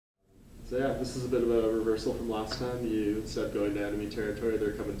So yeah, this is a bit of a reversal from last time. You, instead of going to enemy territory,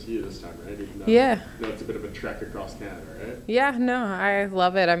 they're coming to you this time, right? Even though, Yeah. you know, it's a bit of a trek across Canada, right? Yeah, no, I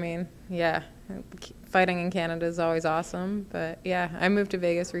love it. I mean, yeah, fighting in Canada is always awesome. But yeah, I moved to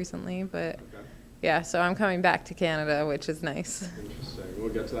Vegas recently, but Okay. yeah, so I'm coming back to Canada, which is nice. Interesting.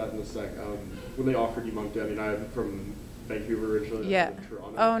 We'll get to that in a sec. When they offered you Moncton, I mean, I'm from Vancouver originally. Yeah. I'm from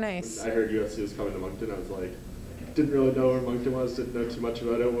Toronto. Oh, nice. When I heard UFC was coming to Moncton, I was like, didn't really know where Moncton was, didn't know too much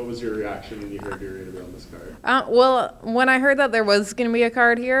about it. What was your reaction when you heard you were going to be on this card? Well, when I heard that there was going to be a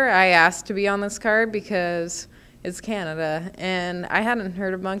card here, I asked to be on this card because it's Canada, and I hadn't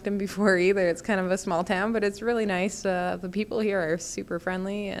heard of Moncton before either. It's kind of a small town, but it's really nice. The people here are super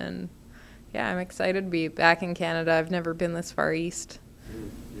friendly, and yeah, I'm excited to be back in Canada. I've never been this far east.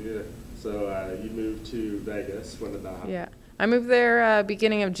 Yeah. So you moved to Vegas. When did that happen? Yeah, I moved there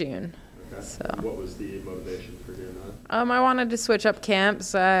beginning of June. Okay. So. What was the motivation for doing that? I wanted to switch up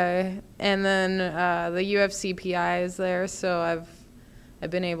camps, and then the UFC PI is there, so I've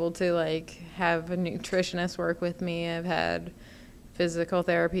been able to like have a nutritionist work with me. I've had physical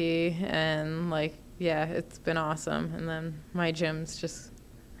therapy, and like yeah, it's been awesome. And then my gym's just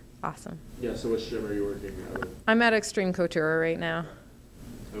awesome. Yeah. So which gym are you working out of? I'm at Extreme Couture right now.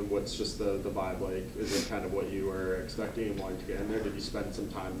 And what's just the vibe like? Is it kind of what you were expecting and wanting to get in there? Did you spend some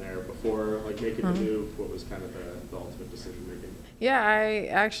time there before like making the move? What was kind of the ultimate decision making? Yeah, I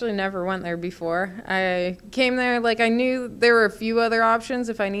actually never went there before. I came there, like I knew there were a few other options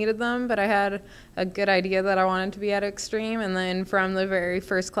if I needed them, but I had a good idea that I wanted to be at Extreme. And then from the very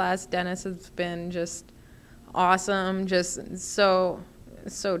first class, Dennis has been just awesome, just so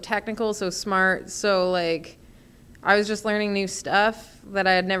technical, so smart, so like I was just learning new stuff that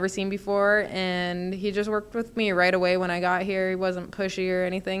I had never seen before, and he just worked with me right away when I got here. He wasn't pushy or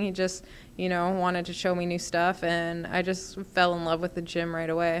anything. He just, you know, wanted to show me new stuff, and I just fell in love with the gym right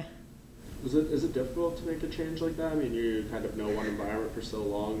away. Is it difficult to make a change like that? I mean, you kind of know one environment for so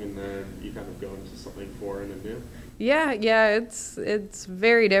long, and then you kind of go into something foreign and new. Yeah, it's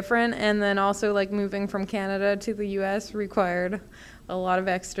very different, and then also like moving from Canada to the U.S. required a lot of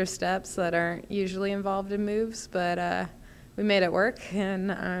extra steps that aren't usually involved in moves, but we made it work,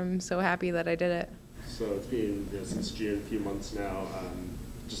 and I'm so happy that I did it. So it's been since June, a few months now.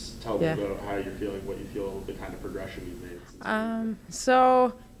 Just tell me about how you're feeling, what you feel, the kind of progression you've made.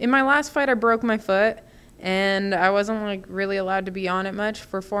 So in my last fight, I broke my foot, and I wasn't like really allowed to be on it much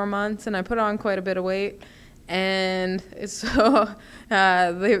for 4 months, and I put on quite a bit of weight. And so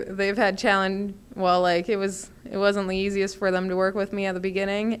they've had challenge. Well, like it wasn't the easiest for them to work with me at the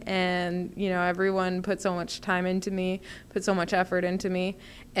beginning, and you know everyone put so much time into me, put so much effort into me,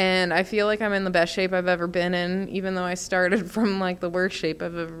 and I feel like I'm in the best shape I've ever been in, even though I started from like the worst shape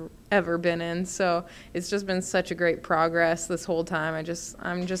I've ever been in. So it's just been such a great progress this whole time.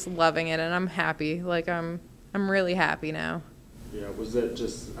 I'm just loving it, and I'm happy. Like I'm really happy now. Yeah, was it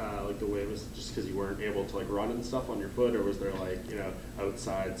just like the way it was just because you weren't able to like run and stuff on your foot, or was there like, you know,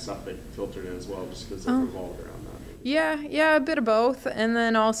 outside stuff that filtered in as well just because it revolved around that? Maybe? Yeah, a bit of both. And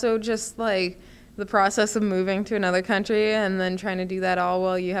then also just like the process of moving to another country and then trying to do that all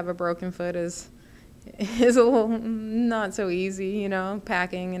while you have a broken foot is a little not so easy, you know,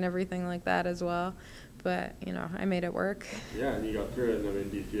 packing and everything like that as well. But, you know, I made it work. Yeah, and you got through it. And I mean,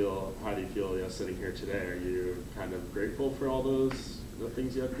 how do you feel, you know, sitting here today? Are you kind of grateful for all the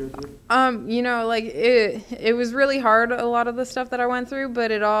things you had to go through? You know, like it was really hard, a lot of the stuff that I went through, but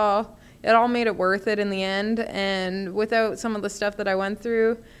it all made it worth it in the end. And without some of the stuff that I went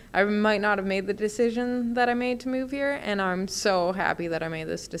through, I might not have made the decision that I made to move here. And I'm so happy that I made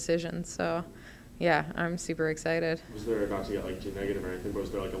this decision. So yeah, I'm super excited. Was there, not to get like too negative or anything, but was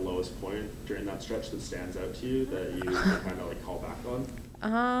there like a lowest point during that stretch that stands out to you that you kind of like call back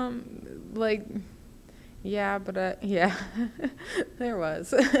on? Like, yeah, but yeah, there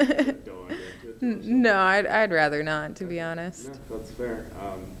was. No, I'd rather not, to be honest. No, that's fair.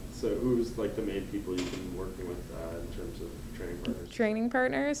 So who's like the main people you've been working with in terms of training partners? Training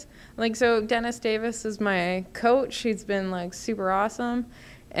partners? Like, so Dennis Davis is my coach. He's been like super awesome.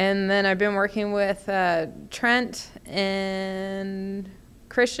 And then I've been working with Trent and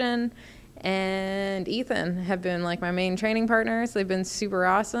Christian and Ethan have been like my main training partners. They've been super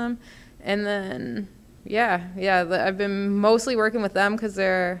awesome. And then, yeah, I've been mostly working with them because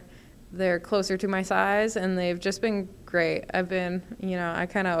they're closer to my size, and they've just been great. I've been, you know, I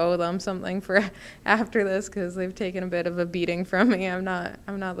kind of owe them something for after this because they've taken a bit of a beating from me. I'm not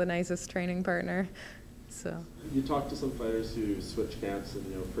the nicest training partner. So. You talk to some fighters who switch camps,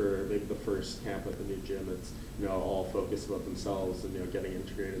 and for maybe the first camp at the new gym, it's all focused about themselves and getting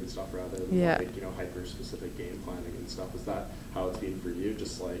integrated and stuff rather than like hyper specific game planning and stuff. Is that how it's been for you?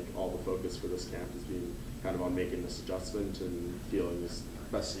 Just like all the focus for this camp has been kind of on making this adjustment and feeling as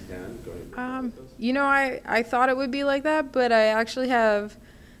best you can going. I thought it would be like that, but I actually have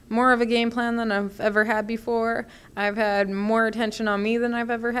more of a game plan than I've ever had before. I've had more attention on me than I've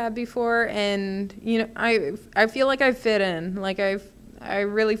ever had before, and I feel like I fit in. Like I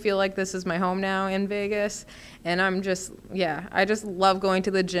really feel like this is my home now in Vegas, and I just love going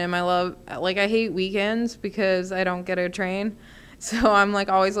to the gym. I hate weekends because I don't get to train. So I'm like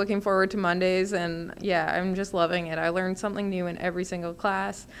always looking forward to Mondays, and I'm just loving it. I learn something new in every single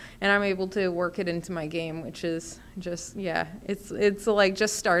class, and I'm able to work it into my game, which is just, it's like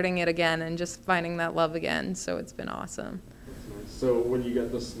just starting it again and just finding that love again. So it's been awesome. That's nice. So when you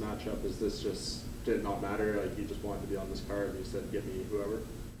get this matchup, did it not matter? Like you just wanted to be on this card and you said, get me whoever?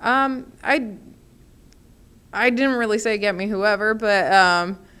 I didn't really say get me whoever,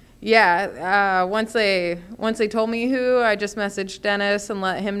 but once they told me who, I just messaged Dennis and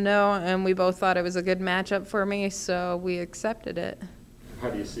let him know, and we both thought it was a good matchup for me, so we accepted it.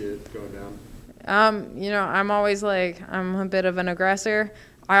 How do you see it going down? I'm always I'm a bit of an aggressor.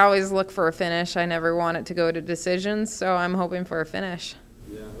 I always look for a finish. I never want it to go to decisions, so I'm hoping for a finish.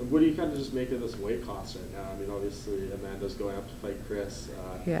 Yeah. What do you kind of just make of this weight class right now? I mean, obviously Amanda's going up to fight Chris.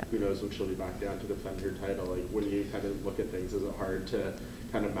 Who knows when she'll be back down to defend her title? Like, when you kind of look at things, is it hard to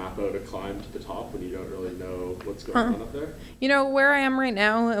kind of map out a climb to the top when you don't really know what's going on up there? Where I am right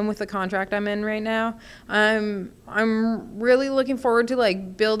now, and with the contract I'm in right now, I'm really looking forward to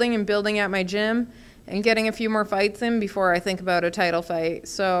building at my gym and getting a few more fights in before I think about a title fight.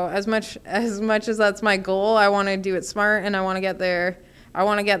 So as much as that's my goal, I want to do it smart, and I want to get there. I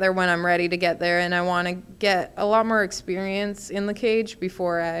want to get there when I'm ready to get there, and I want to get a lot more experience in the cage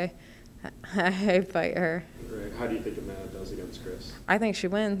before I fight her. Right. How do you think Amanda does against Chris? I think she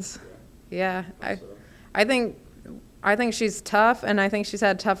wins. Yeah. I think she's tough, and I think she's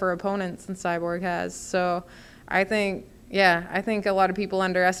had tougher opponents than Cyborg has. So I think a lot of people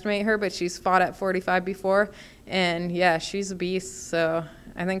underestimate her, but she's fought at 45 before, and she's a beast. So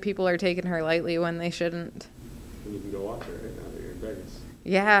I think people are taking her lightly when they shouldn't. And you can go watch her right now that you're in Vegas.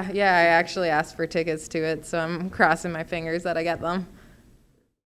 Yeah, I actually asked for tickets to it, so I'm crossing my fingers that I get them.